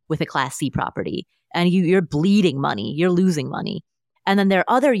hole with a Class C property and you're bleeding money, you're losing money. And then there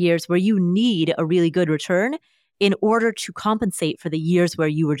are other years where you need a really good return in order to compensate for the years where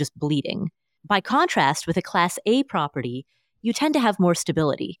you were just bleeding. By contrast, with a Class A property, you tend to have more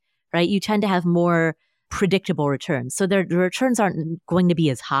stability, right? You tend to have more predictable returns. So the returns aren't going to be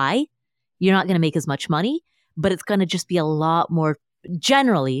as high. You're not going to make as much money, but it's going to just be a lot more,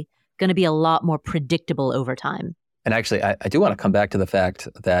 generally, going to be a lot more predictable over time. And actually, I do want to come back to the fact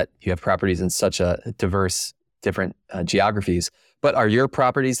that you have properties in such a diverse, different geographies. But are your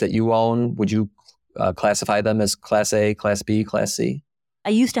properties that you own, would you classify them as Class A, Class B, Class C? I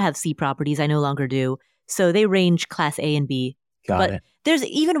used to have C properties. I no longer do. So they range Class A and B. Got it. There's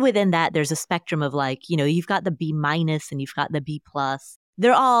even within that, there's a spectrum of you've got the B minus and you've got the B plus.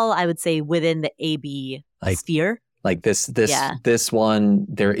 They're all, I would say, within the AB sphere. Like this one,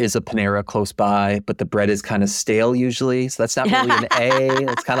 there is a Panera close by, but the bread is kind of stale usually. So that's not really an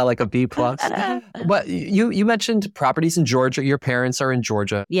A. It's kind of like a B plus. But you mentioned properties in Georgia. Your parents are in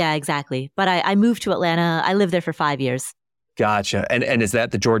Georgia. Yeah, exactly. But I moved to Atlanta. I lived there for 5 years. Gotcha. And is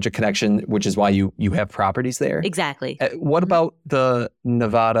that the Georgia connection, which is why you have properties there? Exactly. What about the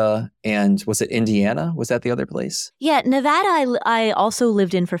Nevada and was it Indiana? Was that the other place? Yeah, Nevada I also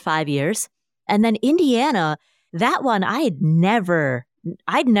lived in for 5 years. And then Indiana, that one I'd never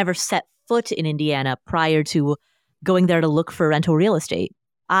set foot in Indiana prior to going there to look for rental real estate.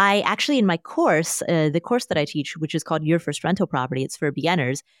 I actually, in my course, the course that I teach, which is called Your First Rental Property, it's for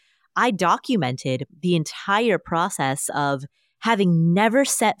beginners, I documented the entire process of having never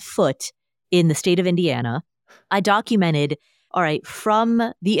set foot in the state of Indiana. I documented, all right,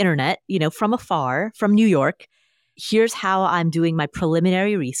 from the internet, from afar, from New York, here's how I'm doing my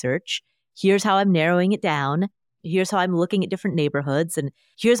preliminary research. Here's how I'm narrowing it down. Here's how I'm looking at different neighborhoods. And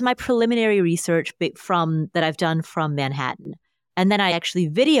here's my preliminary research that I've done from Manhattan. And then I actually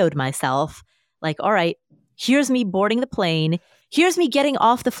videoed myself like, all right, here's me boarding the plane. Here's me getting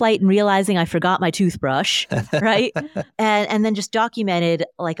off the flight and realizing I forgot my toothbrush, right? and then just documented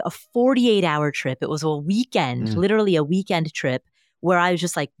like a 48-hour trip. It was a weekend, literally a weekend trip where I was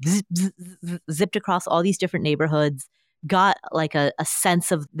just like zipped across all these different neighborhoods, got like a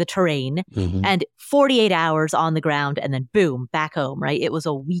sense of the terrain, and 48 hours on the ground and then boom, back home, right? It was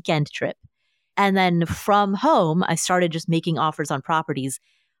a weekend trip. And then from home, I started just making offers on properties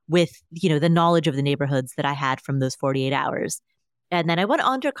with, the knowledge of the neighborhoods that I had from those 48 hours. And then I went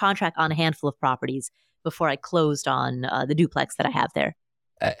under contract on a handful of properties before I closed on the duplex that I have there.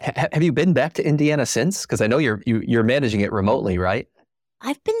 Have you been back to Indiana since? Because I know you're managing it remotely, right?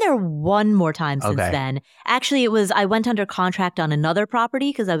 I've been there one more time since then. Actually, I went under contract on another property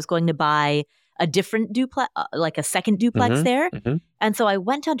because I was going to buy a different duplex, like a second duplex there. And so I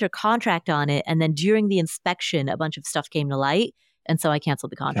went under contract on it. And then during the inspection, a bunch of stuff came to light. And so I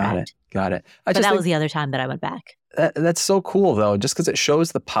canceled the contract. Got it. But that was the other time that I went back. That's so cool, though, just because it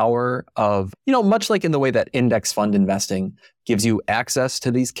shows the power of, much like in the way that index fund investing gives you access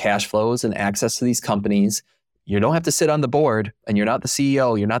to these cash flows and access to these companies. You don't have to sit on the board and you're not the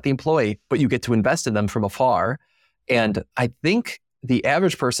CEO, you're not the employee, but you get to invest in them from afar. And I think the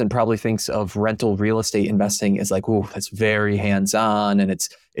average person probably thinks of rental real estate investing as like, oh, that's very hands-on and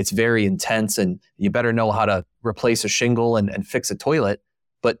it's very intense and you better know how to replace a shingle and fix a toilet.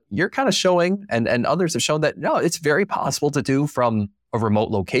 But you're kind of showing, and others have shown that, no, it's very possible to do from a remote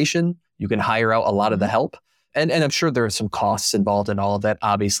location. You can hire out a lot of the help. And I'm sure there are some costs involved in all of that.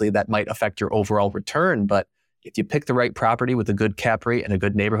 Obviously, that might affect your overall return. But if you pick the right property with a good cap rate and a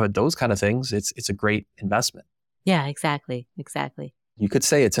good neighborhood, those kind of things, it's a great investment. Yeah, exactly. You could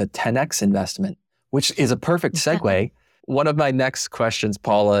say it's a 10x investment, which is a perfect segue. One of my next questions,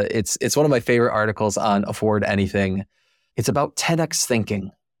 Paula, it's one of my favorite articles on Afford Anything. It's about 10x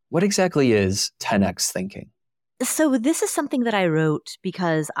thinking. What exactly is 10x thinking? So this is something that I wrote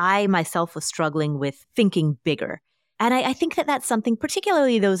because I myself was struggling with thinking bigger. And I think that that's something,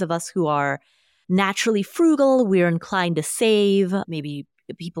 particularly those of us who are naturally frugal, we're inclined to save, maybe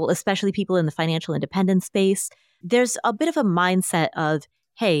people, especially people in the financial independence space. There's a bit of a mindset of,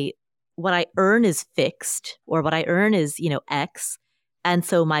 hey, what I earn is fixed, or what I earn is, X. And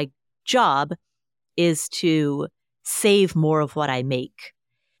so my job is to save more of what I make.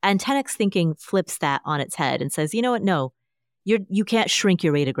 And 10X thinking flips that on its head and says, you know what? No, you can't shrink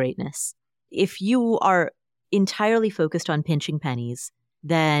your rate of greatness. If you are entirely focused on pinching pennies,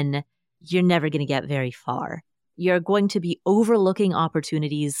 then you're never going to get very far. You're going to be overlooking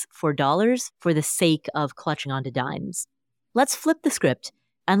opportunities for dollars for the sake of clutching onto dimes. Let's flip the script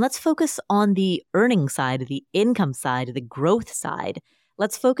and let's focus on the earning side, the income side, the growth side.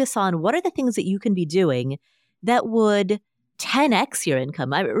 Let's focus on what are the things that you can be doing that would 10x your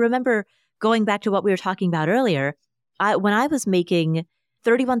income. I remember going back to what we were talking about earlier. When I was making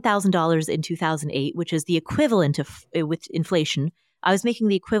 $31,000 in 2008, which is the equivalent of, with inflation, I was making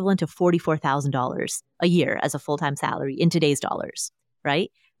the equivalent of $44,000 a year as a full-time salary in today's dollars, right?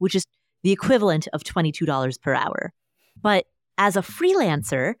 Which is the equivalent of $22 per hour. But as a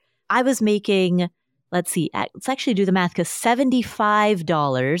freelancer, I was making, let's actually do the math, because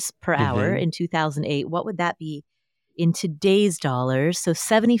 $75 per hour in 2008, what would that be in today's dollars? So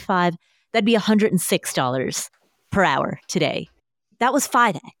 75, that'd be $106 per hour today. That was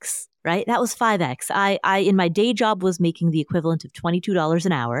 5X, right? That was 5X. I in my day job was making the equivalent of $22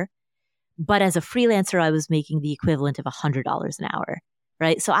 an hour, but as a freelancer, I was making the equivalent of $100 an hour,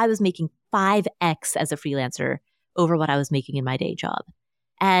 right? So I was making 5X as a freelancer over what I was making in my day job.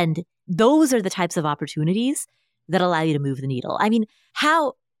 And those are the types of opportunities that allow you to move the needle. I mean,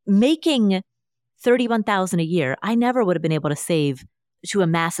 how making $31,000 a year, I never would have been able to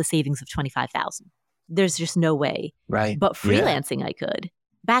amass a savings of $25,000. There's just no way. Right. But freelancing, I could.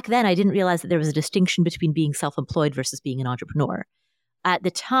 Back then, I didn't realize that there was a distinction between being self-employed versus being an entrepreneur. At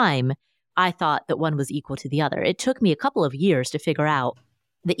the time, I thought that one was equal to the other. It took me a couple of years to figure out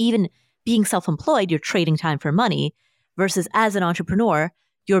that even being self-employed, you're trading time for money, versus as an entrepreneur,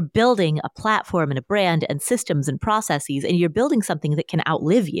 you're building a platform and a brand and systems and processes, and you're building something that can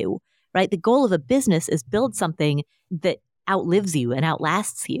outlive you, right? The goal of a business is build something that outlives you and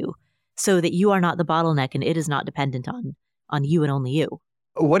outlasts you so that you are not the bottleneck and it is not dependent on you and only you.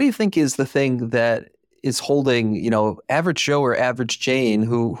 What do you think is the thing that is holding, average Joe or average Jane,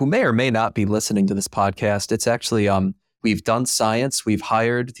 who may or may not be listening to this podcast? It's actually, we've done science, we've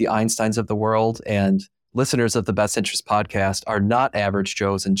hired the Einsteins of the world, and listeners of the Best Interest podcast are not average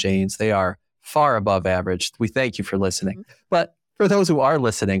Joes and Janes. They are far above average. We thank you for listening. Mm-hmm. But for those who are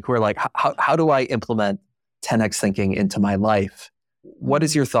listening, who are like, how do I implement 10X thinking into my life? What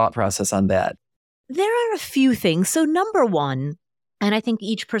is your thought process on that? There are a few things. So number one, and I think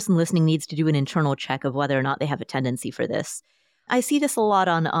each person listening needs to do an internal check of whether or not they have a tendency for this. I see this a lot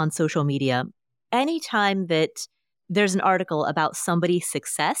on social media. Anytime that there's an article about somebody's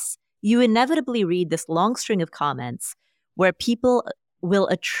success, you inevitably read this long string of comments where people will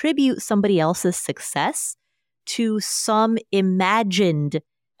attribute somebody else's success to some imagined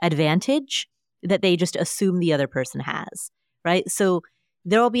advantage that they just assume the other person has, right? So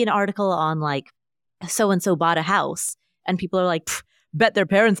there will be an article on like, so-and-so bought a house, and people are like, bet their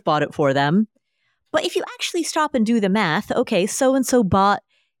parents bought it for them. But if you actually stop and do the math, okay, so-and-so bought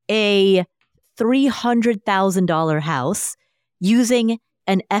a $300,000 house using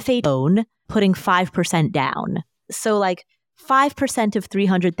an FHA loan, putting 5% down. So like 5% of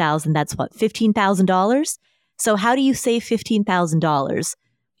 300,000, that's what, $15,000? So how do you save $15,000?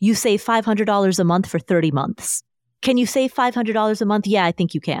 You save $500 a month for 30 months. Can you save $500 a month? Yeah, I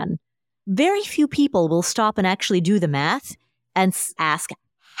think you can. Very few people will stop and actually do the math and ask,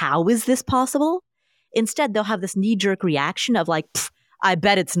 how is this possible? Instead, they'll have this knee-jerk reaction of like, I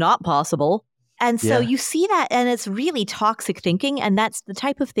bet it's not possible. And so you see that, and it's really toxic thinking. And that's the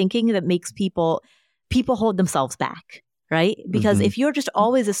type of thinking that makes people hold themselves back, right? Because if you're just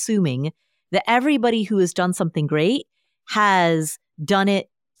always assuming that everybody who has done something great has done it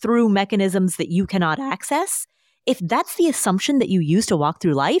through mechanisms that you cannot access, if that's the assumption that you use to walk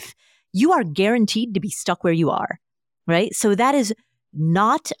through life, you are guaranteed to be stuck where you are, right? So that is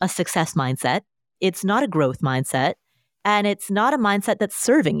not a success mindset. It's not a growth mindset. And it's not a mindset that's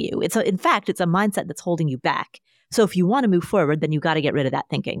serving you. In fact, it's a mindset that's holding you back. So if you want to move forward, then you got to get rid of that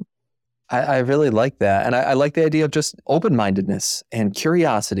thinking. I really like that. And I like the idea of just open-mindedness and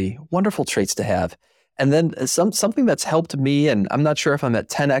curiosity, wonderful traits to have. And then something that's helped me, and I'm not sure if I'm at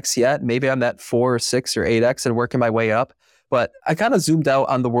 10X yet, maybe I'm at 4 or 6 or 8X and working my way up. But I kind of zoomed out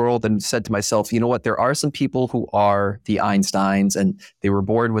on the world and said to myself, you know what? There are some people who are the Einsteins and they were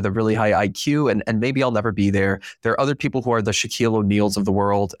born with a really high IQ and maybe I'll never be there. There are other people who are the Shaquille O'Neals of the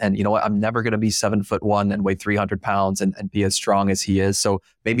world. And you know what? I'm never going to be 7'1" and weigh 300 pounds and be as strong as he is. So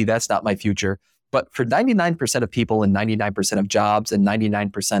maybe that's not my future. But for 99% of people and 99% of jobs and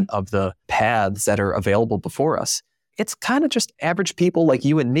 99% of the paths that are available before us, it's kind of just average people like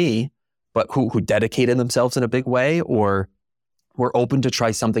you and me, but who dedicated themselves in a big way or were open to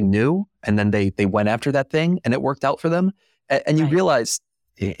try something new. And then they went after that thing and it worked out for them. And you realize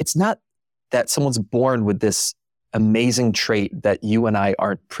it's not that someone's born with this amazing trait that you and I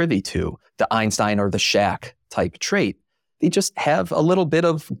aren't privy to, the Einstein or the Shaq type trait. They just have a little bit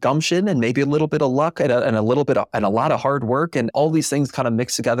of gumption and maybe a little bit of luck and a lot of hard work. And all these things kind of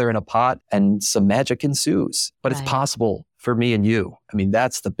mix together in a pot and some magic ensues. But it's possible for me and you. I mean,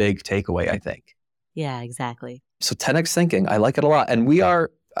 that's the big takeaway, I think. Yeah, exactly. So 10x thinking, I like it a lot. And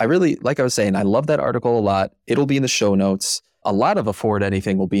I really, like I was saying, I love that article a lot. It'll be in the show notes. A lot of Afford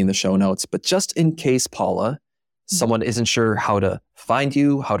Anything will be in the show notes. But just in case, Paula, someone isn't sure how to find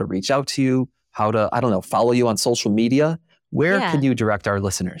you, how to reach out to you, how to, follow you on social media, where can you direct our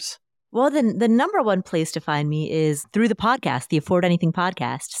listeners? Well, then the number one place to find me is through the podcast, the Afford Anything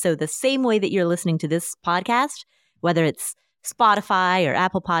podcast. So the same way that you're listening to this podcast, whether it's Spotify or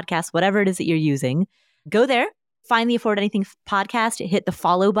Apple Podcasts, whatever it is that you're using, go there, find the Afford Anything podcast, hit the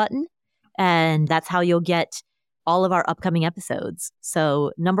follow button, and that's how you'll get all of our upcoming episodes.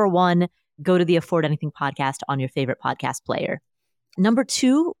 So number one, go to the Afford Anything podcast on your favorite podcast player. Number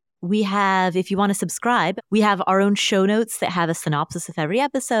two, we have, if you want to subscribe, we have our own show notes that have a synopsis of every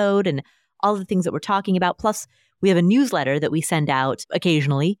episode and all the things that we're talking about. Plus, we have a newsletter that we send out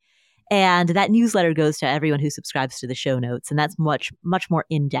occasionally. And that newsletter goes to everyone who subscribes to the show notes. And that's much, much more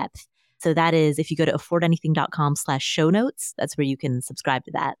in-depth. So that is, if you go to affordanything.com/show notes, that's where you can subscribe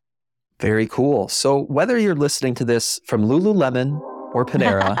to that. Very cool. So whether you're listening to this from Lululemon or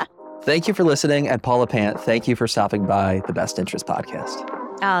Panera, thank you for listening. And Paula Pant, thank you for stopping by the Best Interest Podcast.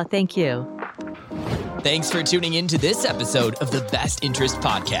 Oh, thank you. Thanks for tuning in to this episode of the Best Interest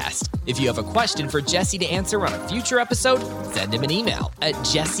Podcast. If you have a question for Jesse to answer on a future episode, send him an email at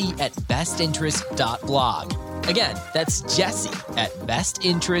jesse@bestinterest.blog. Again, that's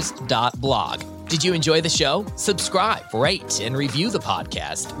jesse@bestinterest.blog. Did you enjoy the show? Subscribe, rate, and review the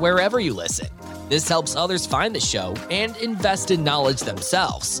podcast wherever you listen. This helps others find the show and invest in knowledge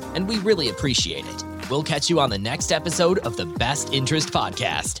themselves, and we really appreciate it. We'll catch you on the next episode of the Best Interest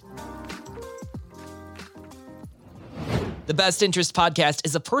Podcast. The Best Interest Podcast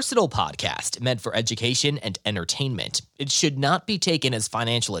is a personal podcast meant for education and entertainment. It should not be taken as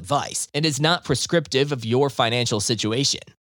financial advice and is not prescriptive of your financial situation.